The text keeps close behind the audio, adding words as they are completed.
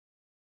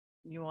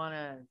You want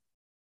to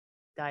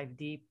dive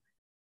deep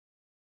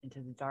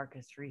into the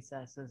darkest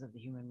recesses of the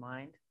human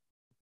mind?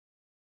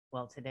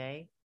 Well,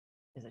 today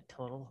is a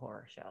total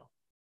horror show.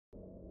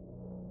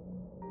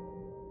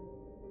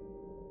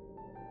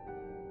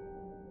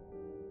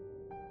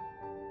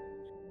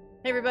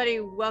 Hey, everybody,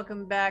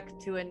 welcome back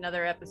to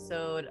another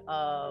episode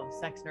of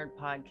Sex Nerd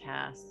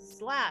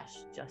Podcast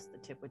 / Just the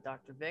Tip with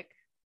Dr. Vic.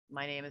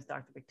 My name is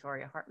Dr.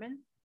 Victoria Hartman.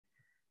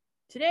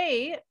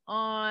 Today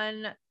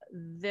on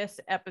this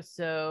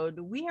episode,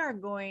 we are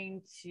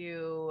going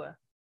to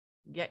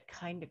get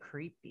kind of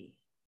creepy.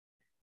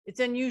 It's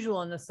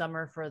unusual in the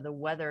summer for the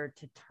weather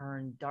to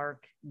turn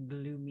dark,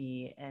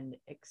 gloomy, and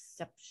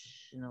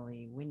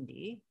exceptionally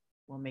windy.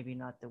 Well, maybe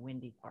not the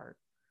windy part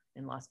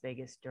in Las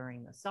Vegas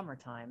during the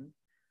summertime,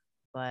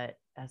 but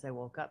as I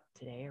woke up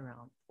today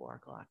around 4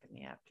 o'clock in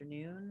the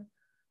afternoon,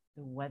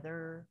 the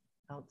weather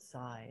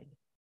outside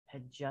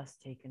had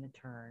just taken a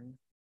turn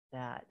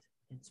that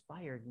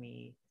inspired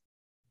me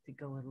to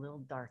go a little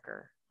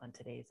darker on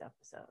today's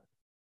episode.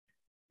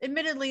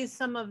 Admittedly,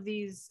 some of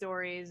these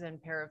stories and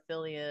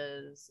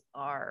paraphilias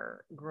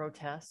are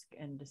grotesque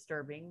and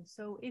disturbing.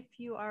 So if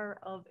you are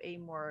of a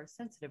more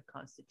sensitive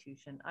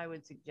constitution, I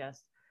would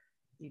suggest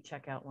you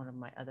check out one of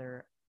my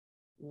other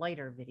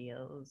lighter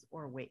videos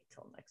or wait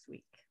till next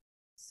week.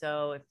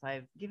 So if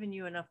I've given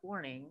you enough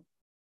warning,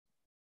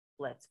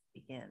 let's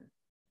begin.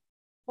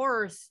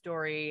 Horror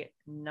story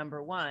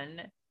number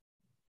 1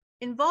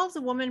 involves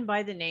a woman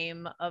by the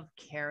name of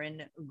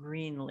Karen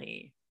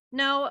Greenlee.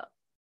 Now,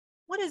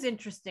 what is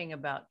interesting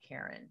about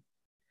Karen?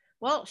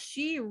 Well,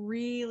 she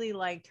really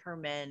liked her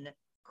men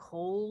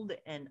cold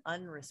and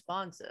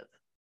unresponsive.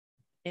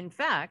 In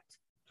fact,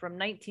 from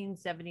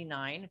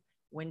 1979,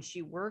 when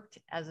she worked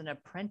as an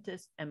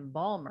apprentice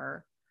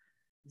embalmer,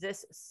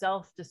 this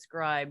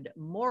self-described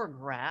morgue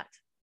rat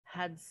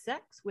had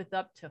sex with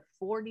up to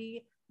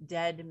 40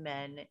 dead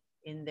men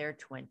in their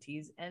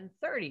 20s and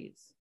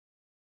 30s.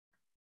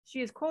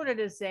 She is quoted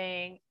as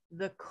saying,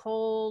 "The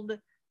cold,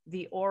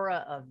 the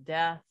aura of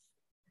death,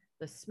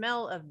 the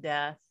smell of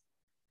death,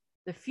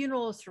 the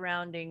funeral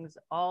surroundings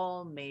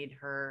all made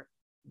her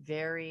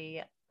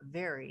very,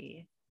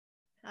 very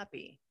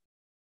happy."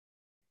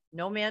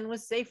 No man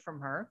was safe from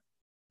her.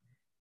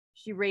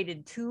 She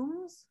raided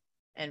tombs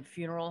and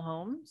funeral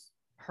homes,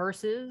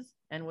 hearses,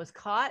 and was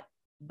caught,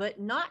 but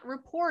not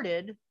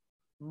reported,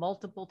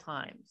 multiple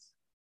times.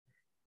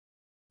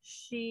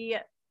 She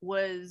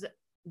was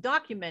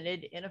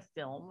documented in a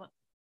film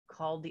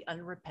called The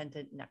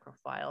Unrepentant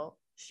Necrophile.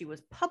 She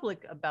was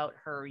public about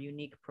her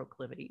unique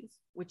proclivities,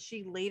 which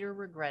she later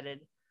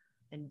regretted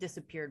and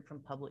disappeared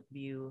from public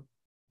view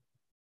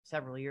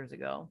several years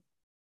ago.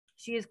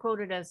 She is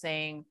quoted as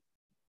saying,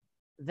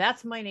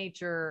 "That's my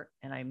nature,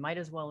 and I might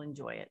as well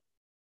enjoy it."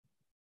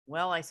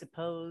 Well, I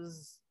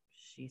suppose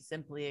she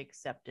simply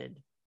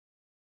accepted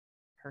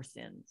her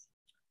sins.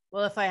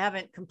 Well, if I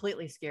haven't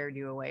completely scared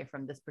you away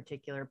from this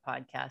particular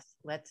podcast,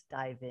 let's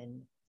dive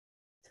in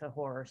to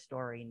horror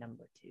story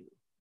number 2.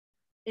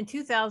 In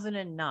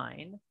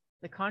 2009,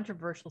 the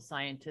controversial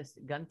scientist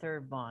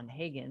Gunther von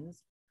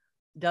Hagens,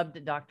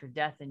 dubbed Dr.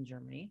 Death in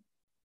Germany,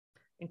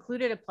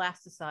 included a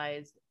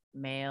plasticized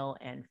male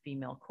and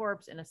female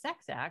corpse in a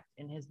sex act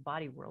in his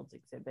Body Worlds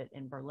exhibit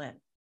in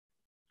Berlin.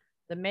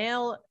 The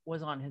male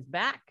was on his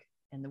back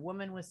and the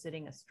woman was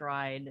sitting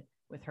astride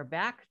with her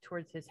back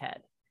towards his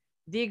head.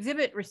 The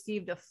exhibit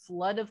received a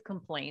flood of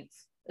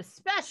complaints,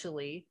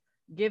 especially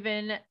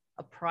given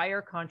a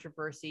prior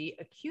controversy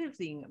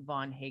accusing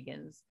von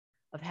Hagens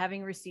of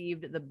having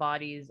received the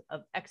bodies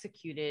of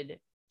executed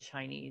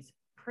Chinese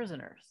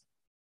prisoners.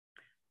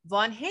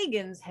 Von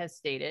Hagens has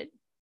stated,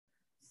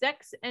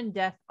 "Sex and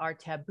death are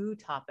taboo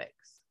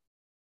topics.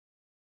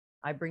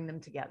 I bring them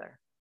together.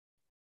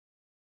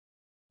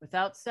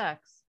 Without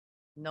sex,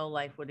 no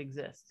life would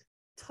exist."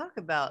 Talk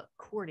about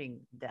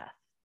courting death.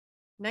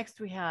 Next,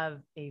 we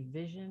have a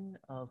vision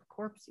of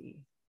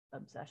corpsey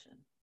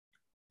obsession.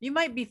 You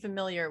might be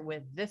familiar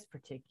with this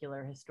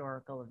particular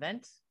historical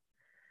event.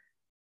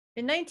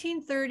 In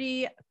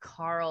 1930,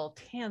 Karl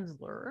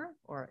Tanzler,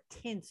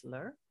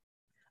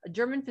 a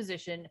German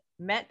physician,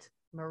 met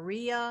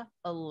Maria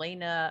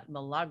Elena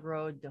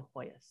Milagro de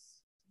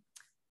Hoyos,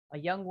 a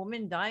young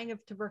woman dying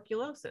of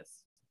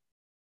tuberculosis.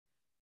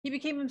 He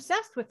became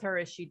obsessed with her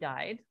as she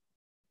died,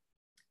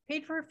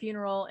 paid for her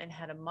funeral, and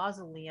had a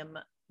mausoleum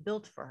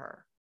built for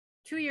her.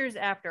 2 years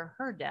after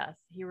her death,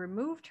 he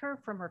removed her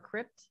from her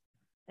crypt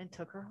and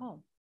took her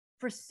home.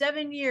 For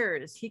 7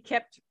 years, he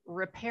kept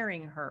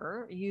repairing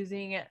her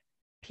using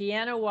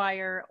piano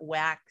wire,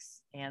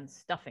 wax, and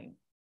stuffing.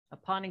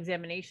 Upon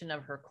examination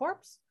of her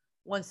corpse,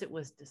 once it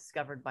was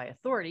discovered by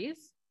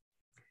authorities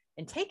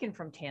and taken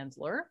from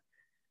Tanzler,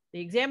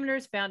 the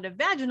examiners found a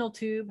vaginal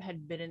tube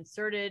had been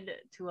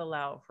inserted to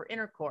allow for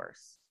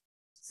intercourse.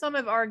 Some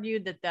have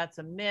argued that that's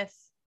a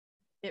myth.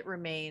 It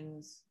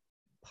remains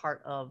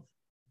part of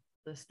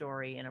the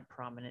story in a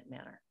prominent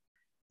manner.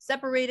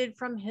 Separated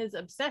from his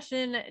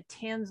obsession,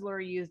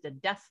 Tanzler used a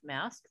death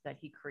mask that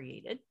he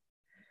created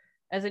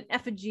as an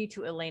effigy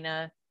to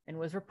Elena and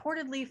was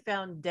reportedly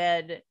found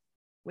dead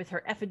with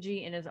her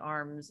effigy in his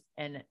arms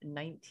in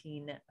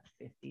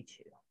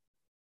 1952.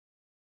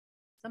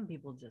 Some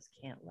people just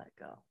can't let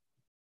go.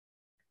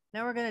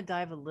 Now we're going to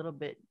dive a little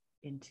bit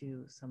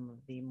into some of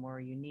the more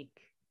unique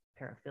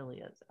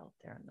paraphilias out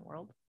there in the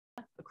world.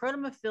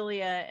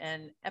 Acrotomophilia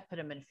and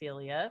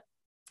epitomophilia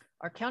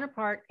are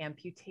counterpart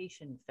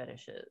amputation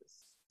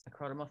fetishes.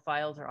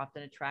 Acrotomophiles are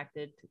often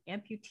attracted to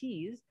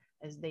amputees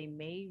as they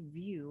may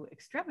view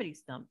extremity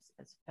stumps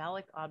as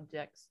phallic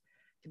objects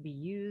to be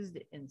used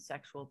in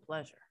sexual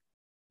pleasure.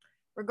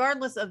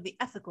 Regardless of the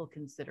ethical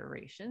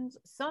considerations,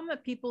 some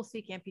people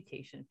seek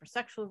amputation for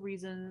sexual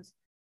reasons,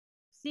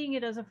 seeing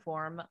it as a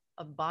form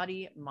of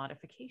body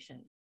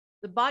modification.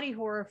 The body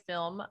horror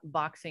film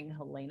Boxing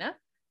Helena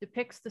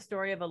depicts the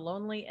story of a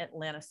lonely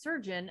Atlanta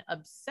surgeon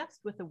obsessed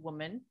with a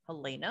woman,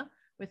 Helena,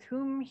 with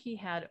whom he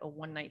had a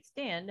one-night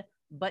stand,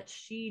 but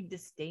she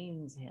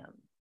disdains him.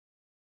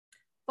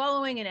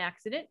 Following an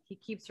accident, he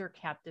keeps her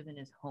captive in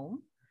his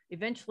home,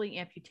 eventually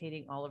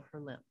amputating all of her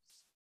limbs.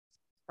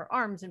 Her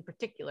arms in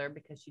particular,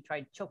 because she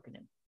tried choking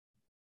him.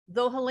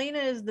 Though Helena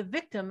is the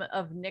victim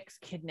of Nick's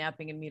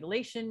kidnapping and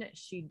mutilation,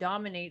 she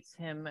dominates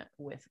him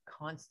with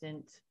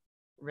constant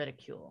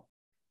ridicule.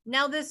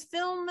 Now, this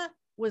film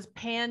was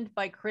panned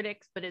by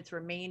critics, but it's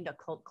remained a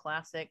cult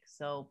classic.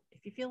 So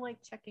if you feel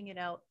like checking it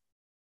out,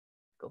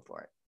 go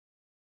for it.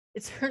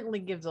 It certainly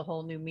gives a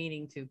whole new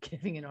meaning to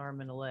giving an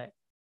arm and a leg.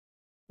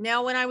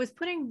 Now, when I was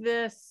putting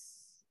this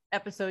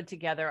episode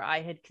together,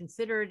 I had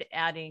considered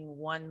adding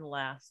one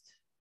last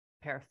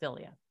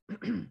paraphilia.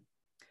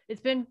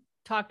 It's been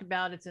talked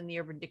about. It's in the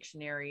Urban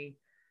Dictionary.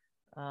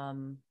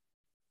 And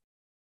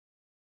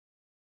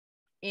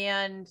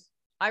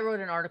I wrote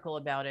an article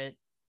about it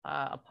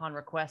upon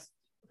request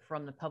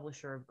from the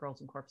publisher of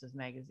Girls and Corpses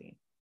magazine.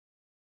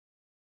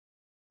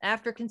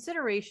 After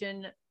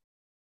consideration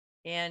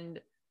and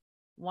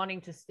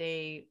wanting to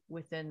stay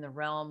within the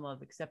realm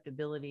of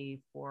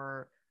acceptability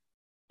for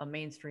a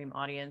mainstream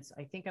audience,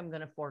 I think I'm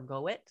going to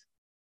forego it.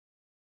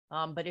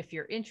 But if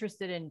you're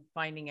interested in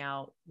finding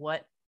out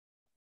what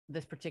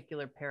this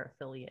particular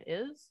paraphilia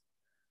is,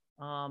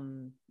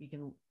 you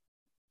can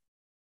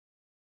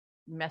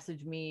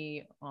message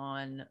me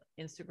on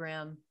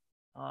Instagram,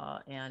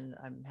 and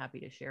I'm happy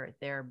to share it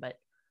there,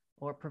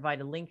 or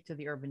provide a link to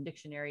the Urban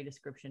Dictionary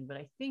description. But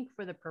I think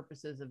for the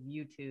purposes of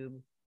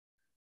YouTube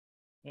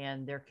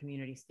and their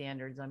community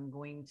standards, I'm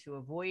going to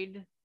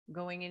avoid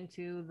going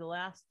into the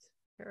last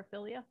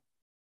paraphilia.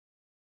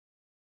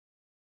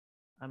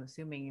 I'm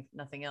assuming, if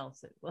nothing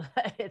else,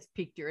 it's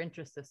piqued your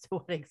interest as to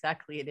what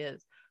exactly it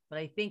is. But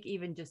I think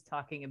even just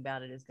talking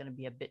about it is going to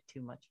be a bit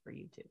too much for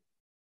YouTube.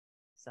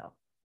 So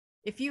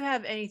if you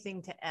have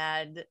anything to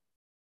add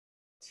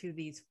to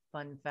these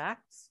fun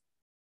facts,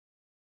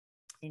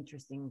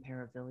 interesting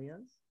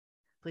paraphilias,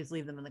 please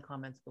leave them in the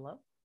comments below.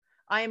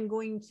 I am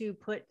going to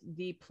put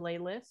the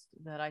playlist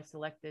that I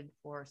selected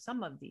for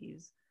some of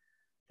these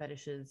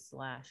fetishes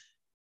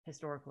 /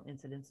 historical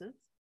incidences.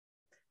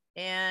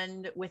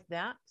 And with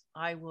that,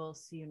 I will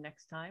see you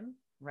next time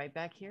right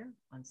back here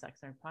on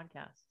Sex Nerd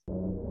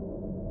Podcast.